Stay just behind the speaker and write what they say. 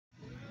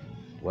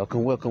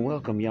Welcome, welcome,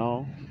 welcome,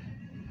 y'all.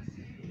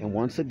 And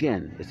once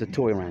again, it's a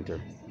toy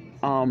ranter.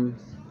 Um,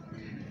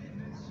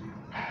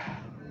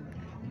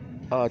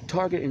 a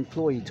Target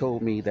employee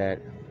told me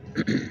that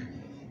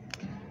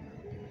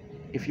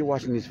if you're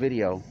watching this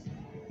video,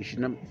 you should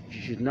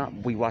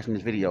not be watching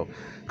this video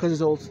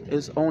because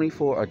it's only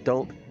for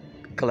adult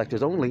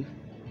collectors only.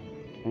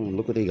 Oh,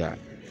 look what they got.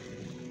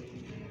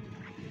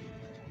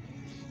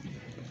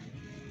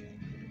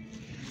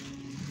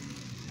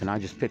 And I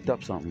just picked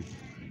up something.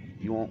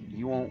 Y'all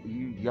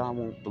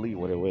won't believe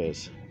what it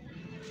is.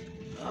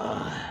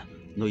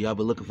 No, y'all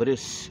been looking for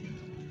this.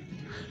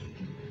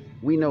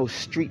 We know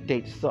street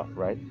dates suck,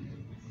 right?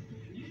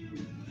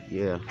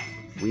 Yeah,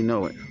 we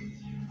know it.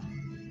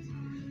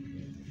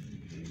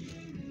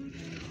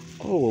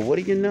 Oh, well, what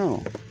do you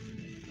know?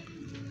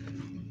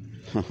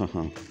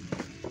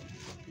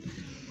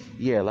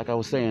 Yeah, like I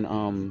was saying,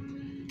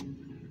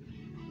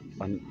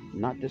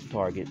 not this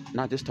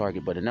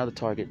Target, but another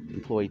Target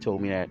employee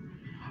told me that,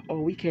 oh,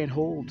 we can't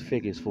hold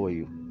figures for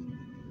you.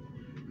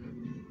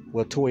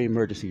 Well, toy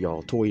emergency,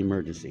 y'all, toy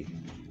emergency.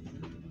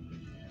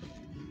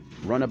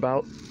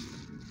 Runabout,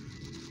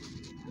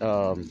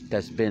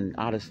 that's been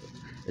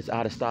it's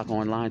out of stock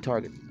online,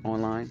 Target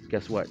online.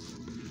 Guess what?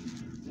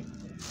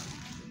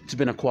 It's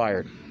been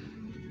acquired.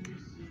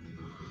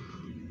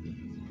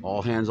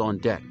 All hands on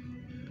deck.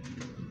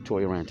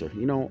 Toy ranter.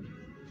 You know,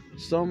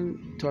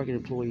 some Target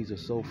employees are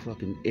so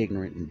fucking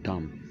ignorant and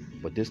dumb,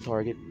 but this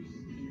Target,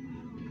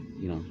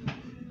 you know,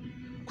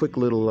 quick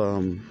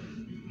little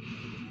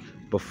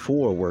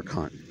before work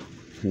hunt.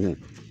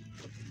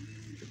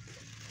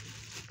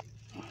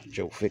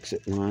 Joe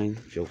Fix-It line.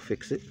 Joe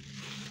Fix-It.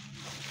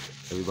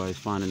 Everybody's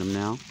finding them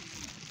now.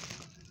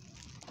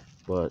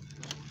 But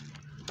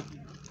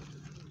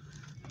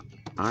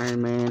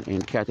Iron Man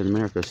and Captain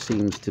America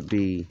seems to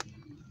be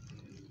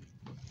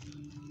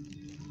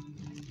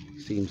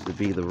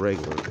the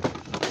regular.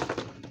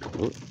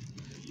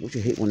 Don't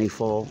you hate when they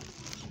fall?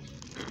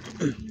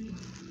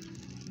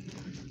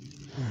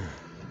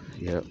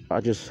 Yeah, I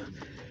just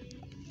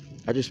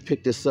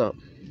picked this up,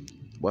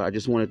 but I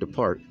just wanted to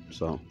part,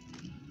 so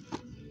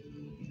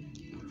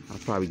I'll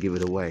probably give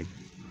it away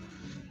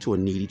to a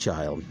needy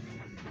child.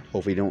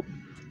 Hopefully they don't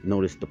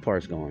notice the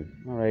parts gone.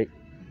 All right.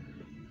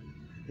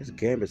 There's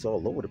Gambits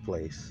all over the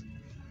place.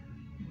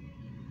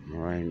 All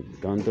right,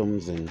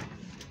 Gundams and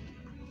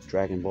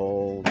Dragon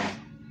Balls.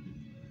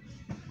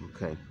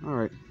 Okay, all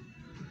right.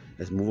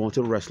 Let's move on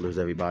to the wrestlers,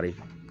 everybody.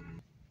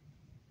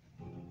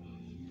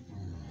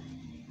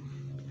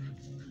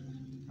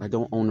 I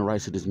don't own the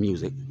rights to this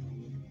music.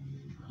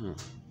 Huh.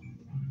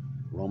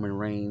 Roman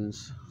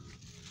Reigns.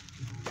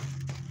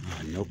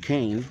 No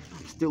Kane.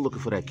 I'm still looking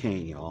for that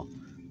Kane, y'all.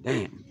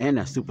 Damn. And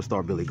that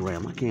superstar Billy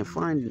Graham. I can't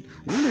find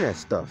none of that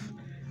stuff.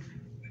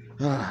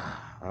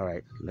 All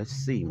right, let's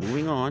see.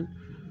 Moving on.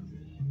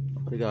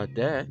 We got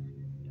that.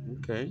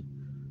 Okay.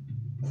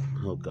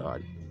 Oh,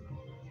 God.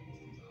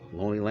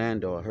 Lonely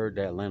Lando. I heard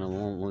that.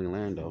 Lonely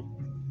Lando.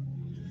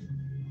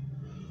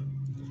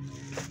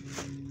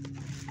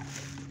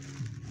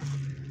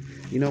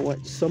 You know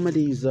what? Some of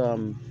these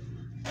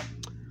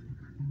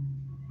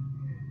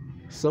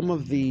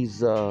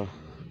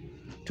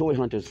toy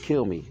hunters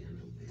kill me.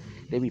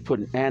 They be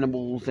putting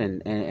animals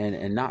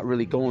and not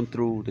really going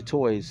through the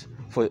toys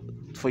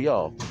for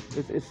y'all.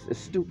 It's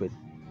stupid.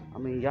 I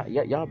mean,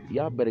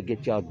 y'all better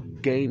get y'all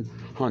game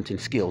hunting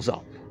skills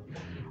up.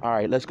 All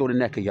right, let's go to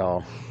NECA,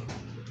 y'all.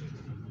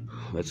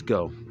 Let's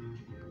go.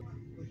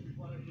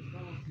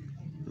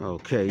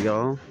 Okay,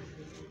 y'all.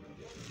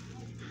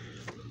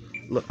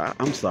 Look,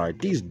 I'm sorry.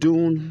 These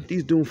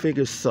Dune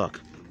figures suck.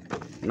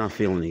 Not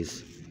feeling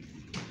these.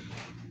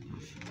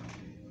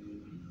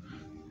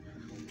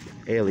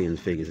 Alien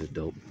figures is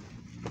dope.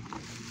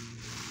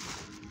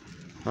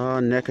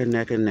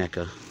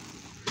 NECA.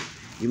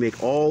 You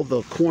make all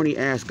the corny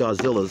ass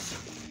Godzillas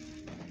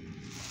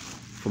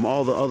from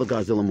all the other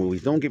Godzilla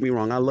movies. Don't get me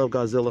wrong, I love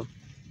Godzilla,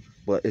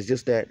 but it's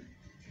just that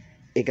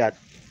it got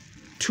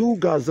two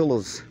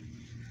Godzillas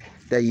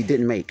that you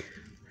didn't make.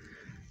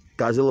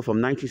 Godzilla from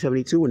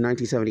 1972 and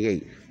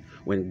 1978,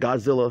 when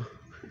Godzilla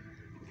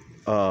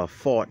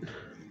fought.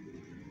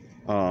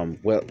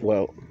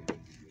 Well,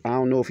 I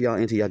don't know if y'all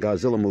into your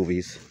Godzilla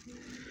movies,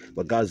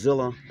 but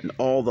Godzilla and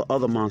all the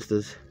other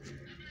monsters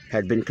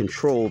had been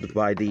controlled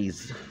by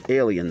these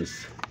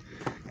aliens,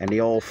 and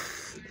they all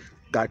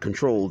got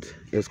controlled.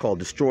 It was called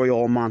Destroy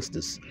All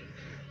Monsters.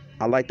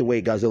 I like the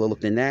way Godzilla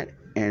looked in that,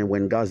 and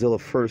when Godzilla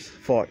first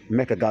fought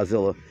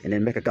Mechagodzilla, and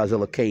then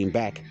Mechagodzilla came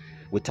back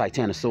with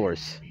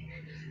Titanosaurus.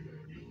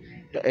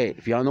 Hey,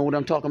 if y'all know what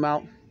I'm talking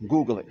about,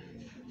 Google it.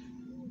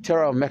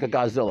 Terror of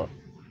Mechagodzilla.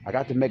 I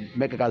got the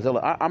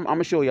Mechagodzilla. I'm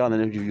gonna show y'all in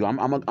an interview. I'm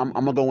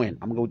gonna go in.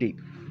 I'm gonna go deep.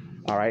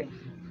 All right,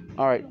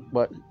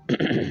 but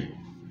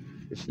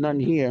it's nothing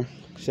here.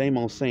 Same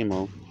old, same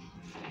old.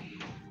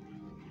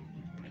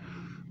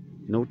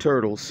 No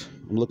turtles.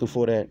 I'm looking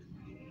for that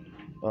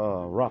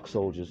rock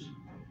soldiers.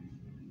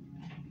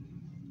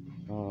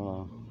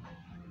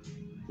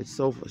 It's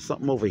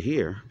something over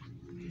here.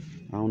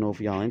 I don't know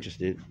if y'all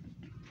interested.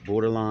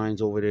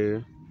 Borderlines over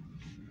there.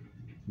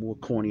 More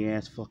corny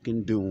ass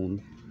fucking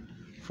Dune,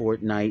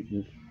 Fortnite,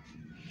 and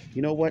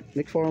you know what,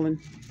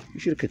 McFarlane? You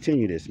should have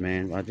continued this,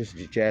 man. I just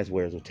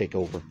Jazzwares will take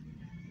over.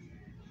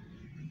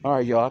 All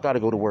right, y'all. I gotta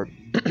go to work.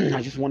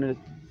 I just wanted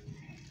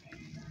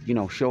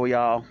to, show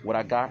y'all what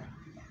I got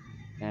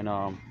and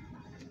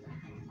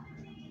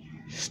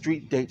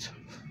street dates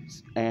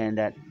and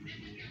that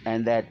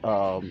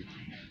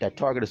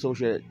Target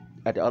associate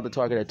at the other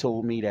Target that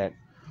told me that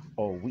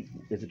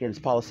it's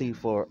against policy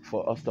for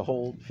us to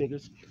hold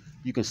figures.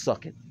 You can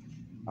suck it.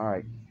 All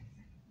right.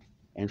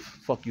 And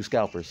fuck you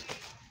scalpers.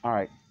 All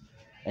right.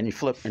 And you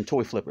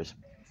toy flippers.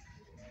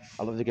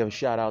 I'd love to give a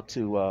shout out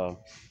to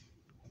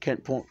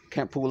Kent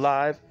Pool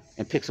Live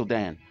and Pixel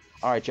Dan.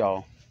 All right,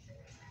 y'all.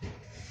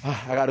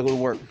 I gotta go to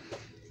work.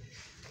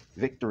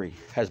 Victory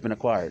has been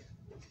acquired.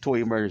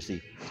 Toy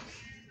emergency.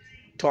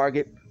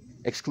 Target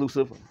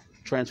exclusive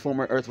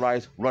Transformer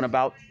Earthrise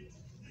runabout.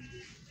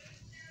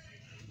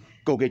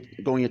 Go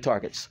in your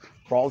Targets.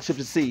 For all the ships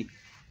to see,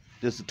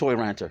 this is the Toy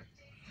Ranter.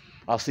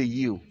 I'll see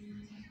you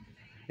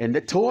in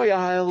the toy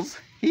aisles.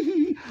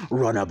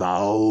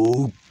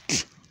 Runabout.